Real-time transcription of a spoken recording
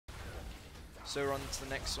So we're on to the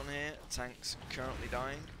next one here. Tank's currently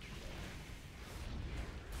dying.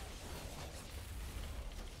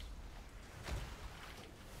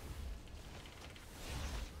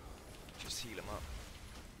 Just heal him up.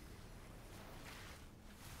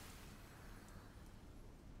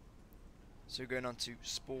 So we're going on to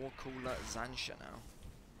Spore Cooler Zansha now.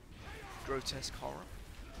 Grotesque Horror.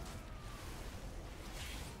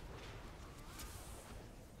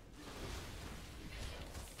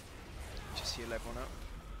 Just heal everyone up.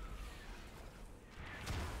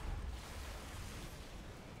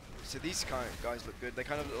 So these kind of guys look good. They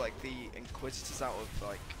kind of look like the Inquisitors out of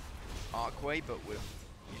like Archway, but with,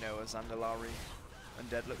 you know, a Zandalari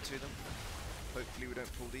undead look to them. Hopefully we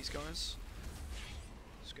don't pull these guys.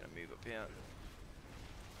 Just gonna move up here.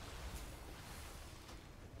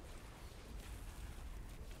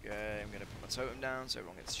 Okay, I'm gonna put my totem down so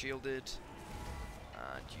everyone gets shielded.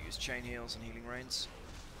 And use chain heals and healing rains.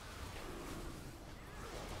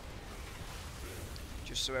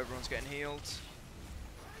 Just so everyone's getting healed.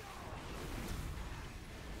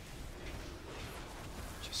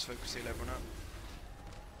 Just focus heal everyone up.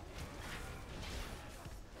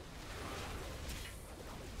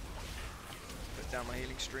 Put down my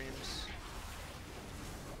healing streams.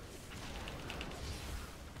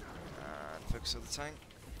 And focus on the tank.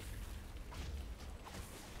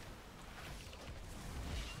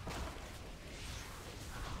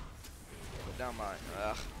 Put down my...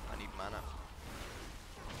 I need mana.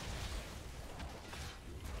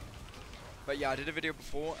 But yeah, I did a video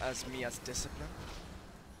before as me as Discipline.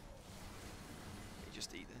 Let me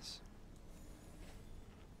just eat this.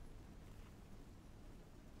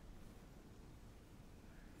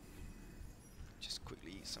 Just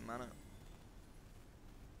quickly eat some mana.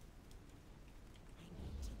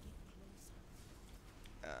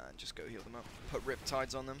 And just go heal them up. Put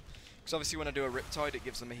Riptides on them. Because obviously when I do a Riptide it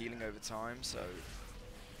gives them a healing over time, so...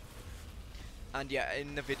 And yeah,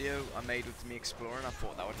 in the video I made with me exploring, I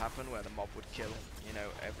thought that would happen, where the mob would kill, you know,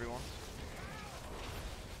 everyone.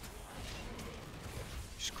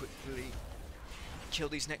 Just quickly kill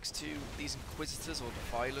these next two, these Inquisitors or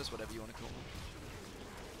Defilers, whatever you want to call them.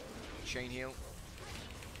 Chain heal.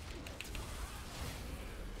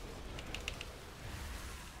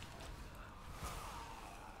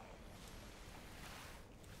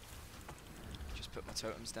 Just put my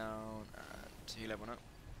totems down and heal everyone up.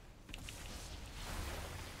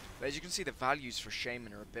 But as you can see, the values for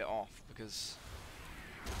Shaman are a bit off, because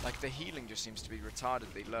like the healing just seems to be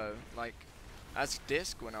retardedly low. Like as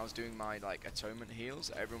Disc, when I was doing my like atonement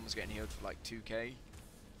heals, everyone was getting healed for like 2k,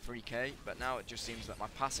 3k, but now it just seems that my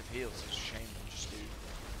passive heals as Shaman just do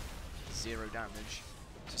 0 damage.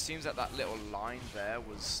 So it seems that that little line there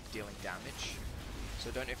was dealing damage.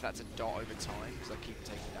 So I don't know if that's a dot over time, because I keep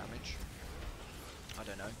taking damage. I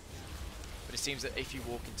don't know. But it seems that if you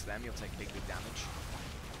walk into them, you'll take big damage.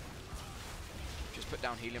 Just put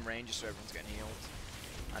down healing range just so everyone's getting healed.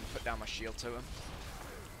 And put down my shield to him.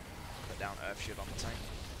 Put down earth shield on the tank.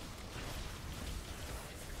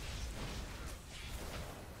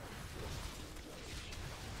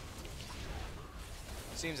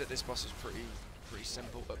 Seems that this boss is pretty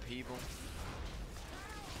simple. Upheaval.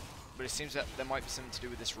 But it seems that there might be something to do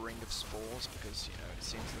with this ring of spores, because, you know, it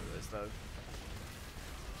seems as though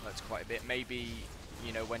that's quite a bit. Maybe,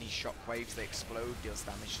 you know, when he shockwaves, they explode, deals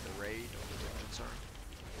damage to the raid, or the dungeon, sorry.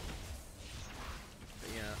 But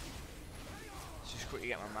yeah. Let's just quickly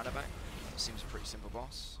get my mana back. Seems a pretty simple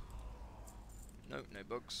boss. No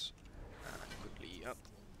bugs. And quickly up.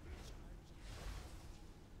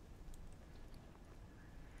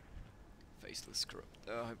 Faceless Corrupt.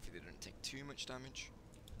 Hopefully they don't take too much damage.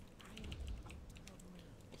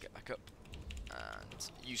 We'll get back up. And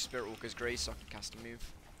use Spirit Walker's Grace so I can cast a move.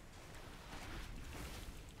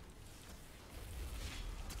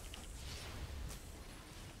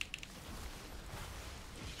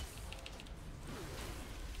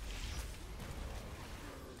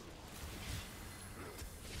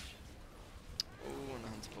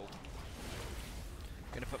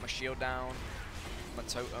 Gonna put my shield down, my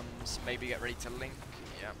totems, maybe get ready to link.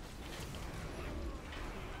 Yeah.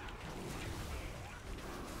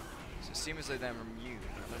 So it seems as though they're immune.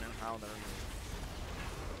 I don't know how they're immune.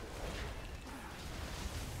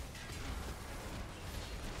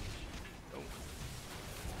 Oh.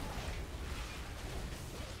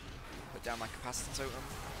 Put down my capacitor totem.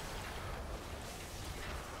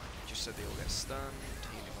 Just so they all get stunned.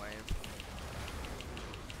 Healing wave.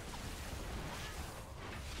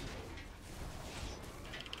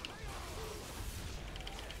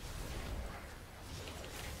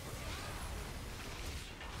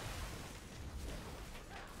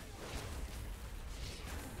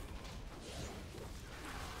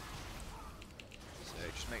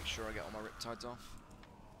 make sure I get all my riptides off.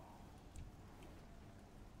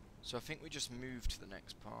 So I think we just move to the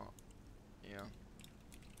next part. Yeah.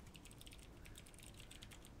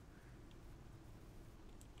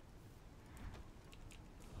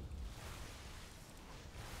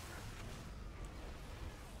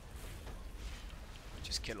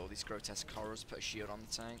 Just kill all these grotesque horrors, put a shield on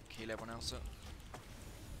the tank, heal everyone else up.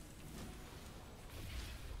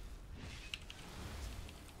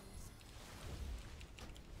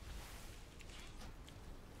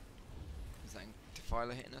 Is that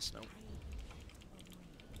Defiler hitting us? No.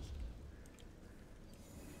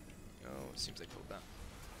 Oh, it seems they pulled that.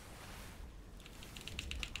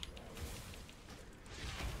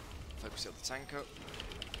 Focus heal the tank up.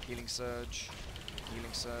 Healing surge.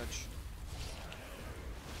 Healing surge.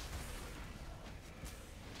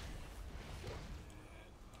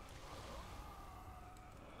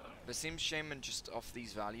 But it seems Shaman just off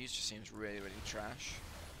these values just seems really, really trash.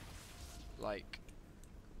 Like,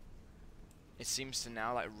 it seems to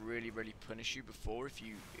now like really, really punish you before if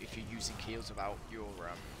you're using heals without your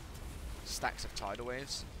stacks of tidal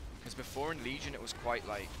waves. Because before in Legion it was quite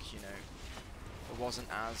like, you know, it wasn't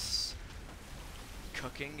as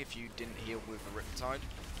cooking if you didn't heal with a Riptide.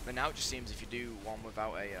 But now it just seems if you do one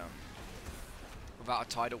without a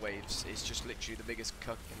tidal waves, it's just literally the biggest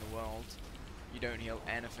cook in the world. You don't heal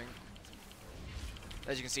anything.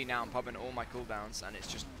 As you can see now, I'm popping all my cooldowns and it's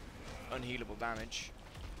just unhealable damage.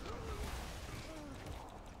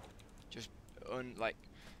 Just like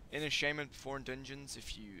in a Shaman before in dungeons,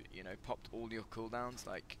 if you know, popped all your cooldowns,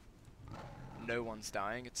 like no one's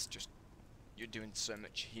dying. It's just you're doing so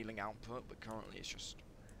much healing output, but currently it's just,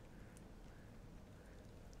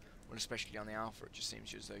 well, especially on the alpha, it just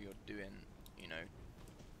seems as though you're doing, you know,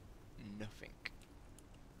 nothing.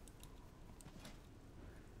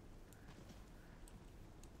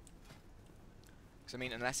 I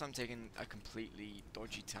mean, unless I'm taking a completely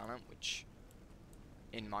dodgy talent, which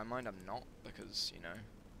in my mind I'm not, because, you know,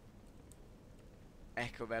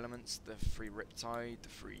 Echo of Elements, the free Riptide, the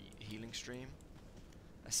free healing stream,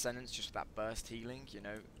 Ascendance just that burst healing, you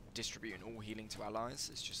know, distributing all healing to allies,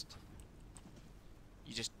 it's just,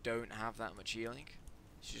 you just don't have that much healing.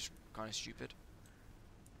 It's just kind of stupid.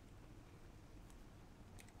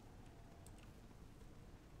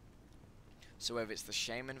 So whether it's the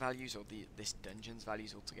Shaman values or this dungeon's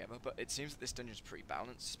values altogether, but it seems that this dungeon's pretty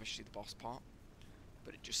balanced, especially the boss part.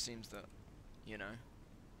 But it just seems that, you know,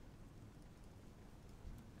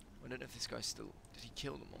 I don't know if this guy's still, did he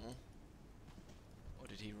kill them all? Or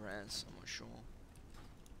did he res? I'm not sure.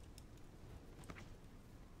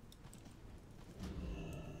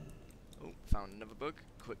 Oh, found another bug.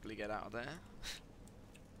 Quickly get out of there.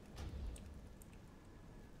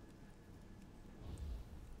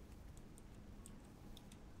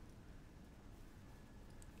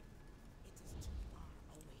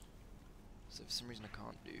 So for some reason I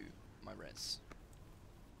can't do my res.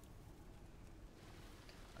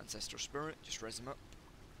 Ancestral Spirit, just res him up.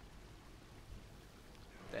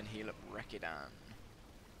 Then heal up Rekidan.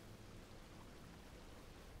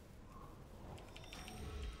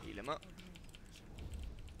 Heal him up.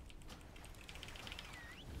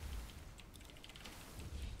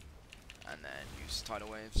 And then use tidal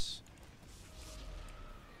waves.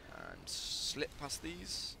 And slip past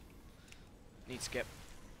these. Need to get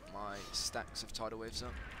my stacks of tidal waves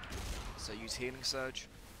up. So use healing surge.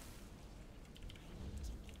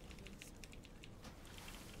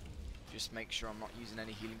 Just make sure I'm not using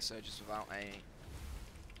any healing surges without a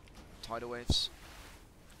tidal waves.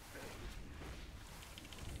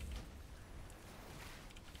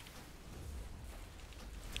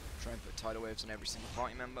 Try and put tidal waves on every single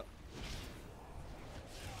party member.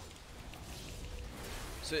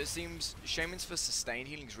 So it seems Shamans for sustained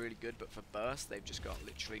healing is really good, but for burst they've just got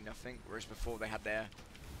literally nothing, whereas before they had their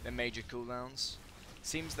major cooldowns.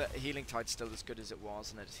 Seems that Healing Tide's still as good as it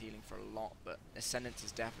was, and it's healing for a lot, but Ascendance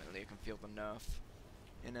is definitely, I can feel the nerf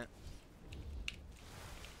in it.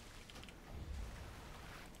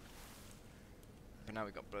 But now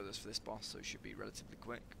we've got brothers for this boss, so it should be relatively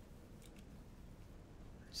quick.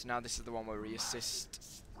 So now this is the one where we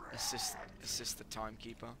assist the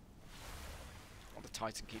Timekeeper. Or the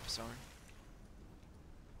Titan Keeper, sorry.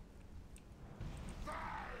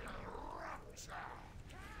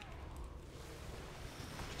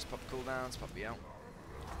 Just pop cooldowns, pop me out.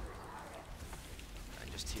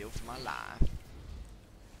 And just heal for my life.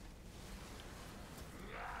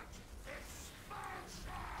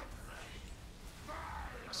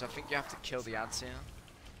 So I think you have to kill the ads here.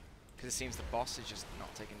 Because it seems the boss is just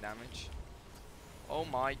not taking damage. Oh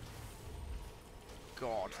my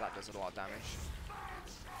god, that does a lot of damage.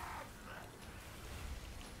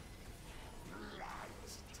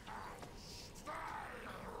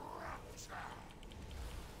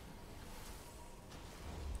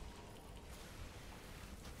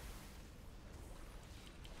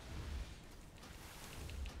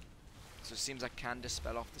 So it seems I can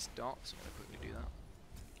dispel off this dot, so I'm going to quickly do that.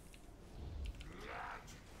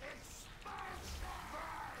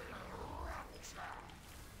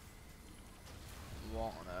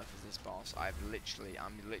 What on earth is this boss? I'm literally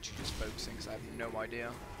just focusing because I have no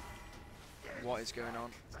idea what is going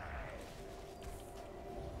on.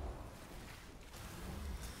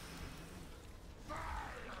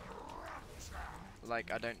 Like,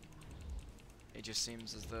 I don't... It just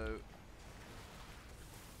seems as though...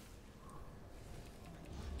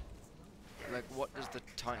 Like, what does the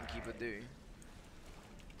Titan Keeper do?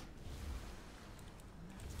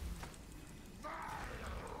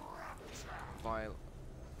 Vile.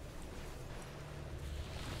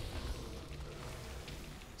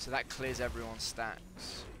 So that clears everyone's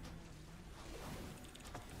stacks.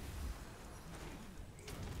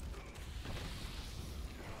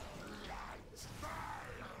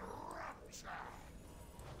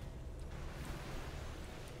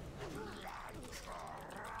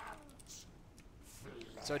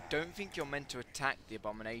 So I don't think you're meant to attack the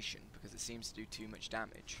Abomination because it seems to do too much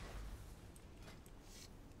damage.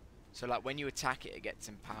 So like when you attack it, it gets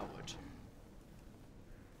empowered.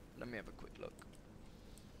 Let me have a quick look.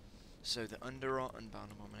 So the Underrot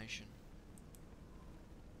Unbound Abomination.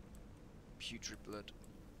 Putrid Blood.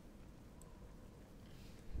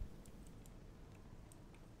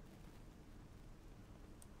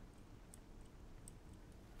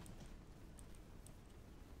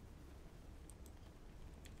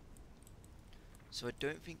 So I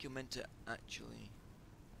don't think you're meant to actually...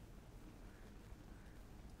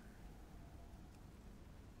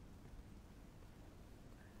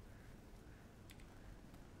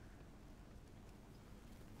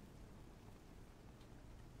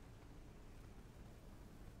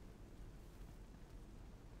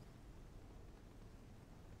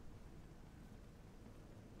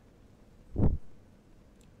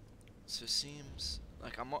 So it seems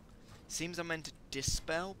like I'm not... Seems I'm meant to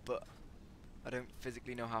dispel, but I don't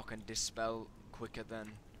physically know how I can dispel quicker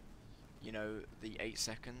than, you know, the 8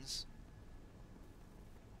 seconds.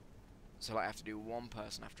 So like, I have to do one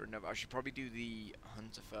person after another. I should probably do the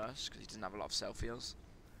Hunter first, because he doesn't have a lot of self-heals.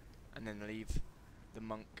 And then leave the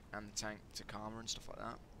Monk and the Tank to Karma and stuff like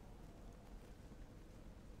that.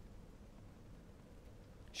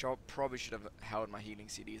 Sure, I probably should have held my healing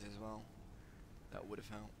CDs as well. That would have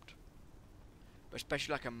helped. But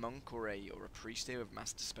especially like a Monk or a Priest here with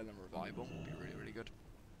Mass Dispel and Revival would be really, really good.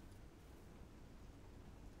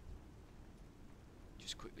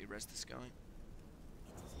 Just quickly res this guy.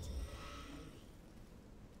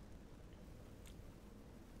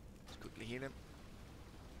 Just quickly heal him.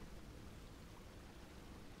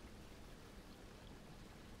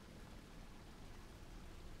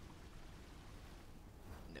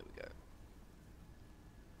 There we go.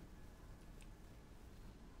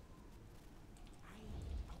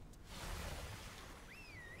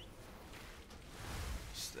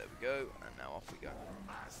 So there we go, and now off we go.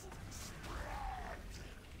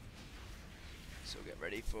 So we'll get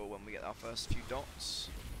ready for when we get our first few dots.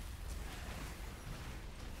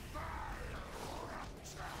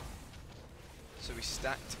 So we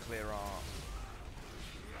stack to clear our...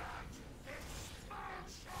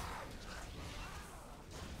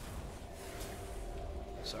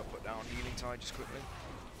 So I'll put down Healing Tide just quickly.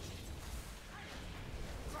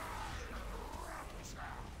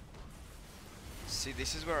 See,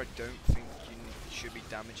 this is where I don't think you should be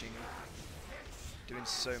damaging, doing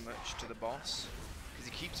so much to the boss, because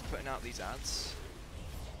he keeps putting out these ads.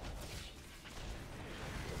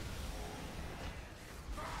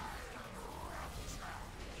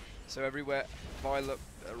 So everywhere, Violet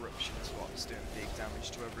Eruption is what's doing big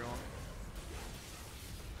damage to everyone.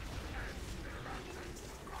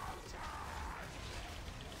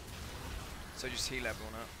 So just heal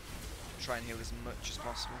everyone up. Try and heal as much as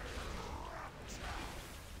possible.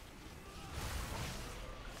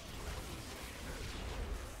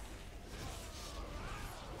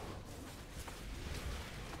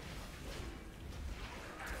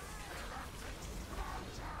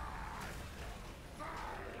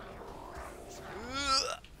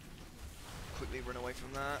 Quickly run away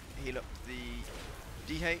from that. Heal up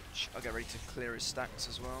the DH. I'll get ready to clear his stacks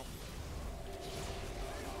as well.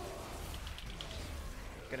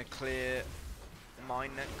 Gonna clear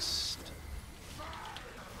mine next.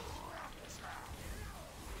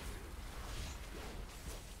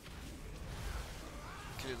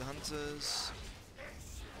 Clear the hunters.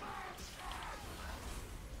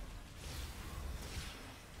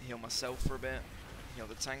 Heal myself for a bit. Heal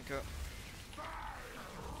the tank up.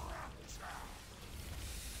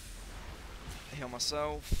 Heal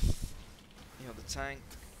myself. Heal the tank.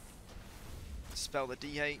 Dispel the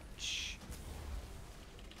DH.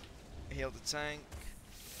 Heal the tank.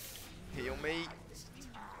 Heal me.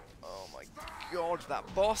 Oh my god, that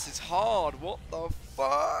boss is hard. What the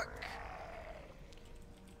fuck?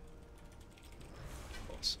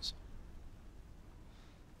 Bosses.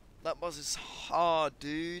 That boss is hard,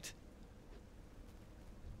 dude.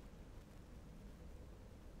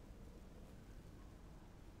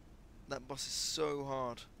 That boss is so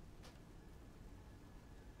hard.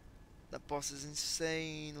 That boss is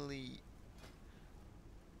insanely...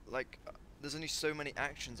 Like, there's only so many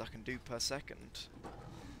actions I can do per second.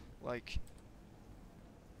 Like,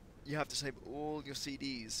 you have to save all your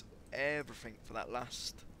CDs, everything for that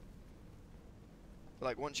last.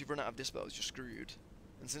 Like, once you've run out of dispels, you're screwed.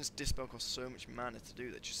 And since dispel costs so much mana to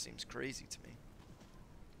do, that just seems crazy to me.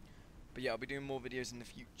 But yeah, I'll be doing more videos in the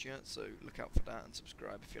future, so look out for that and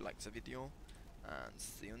subscribe if you liked the video. And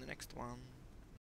see you in the next one.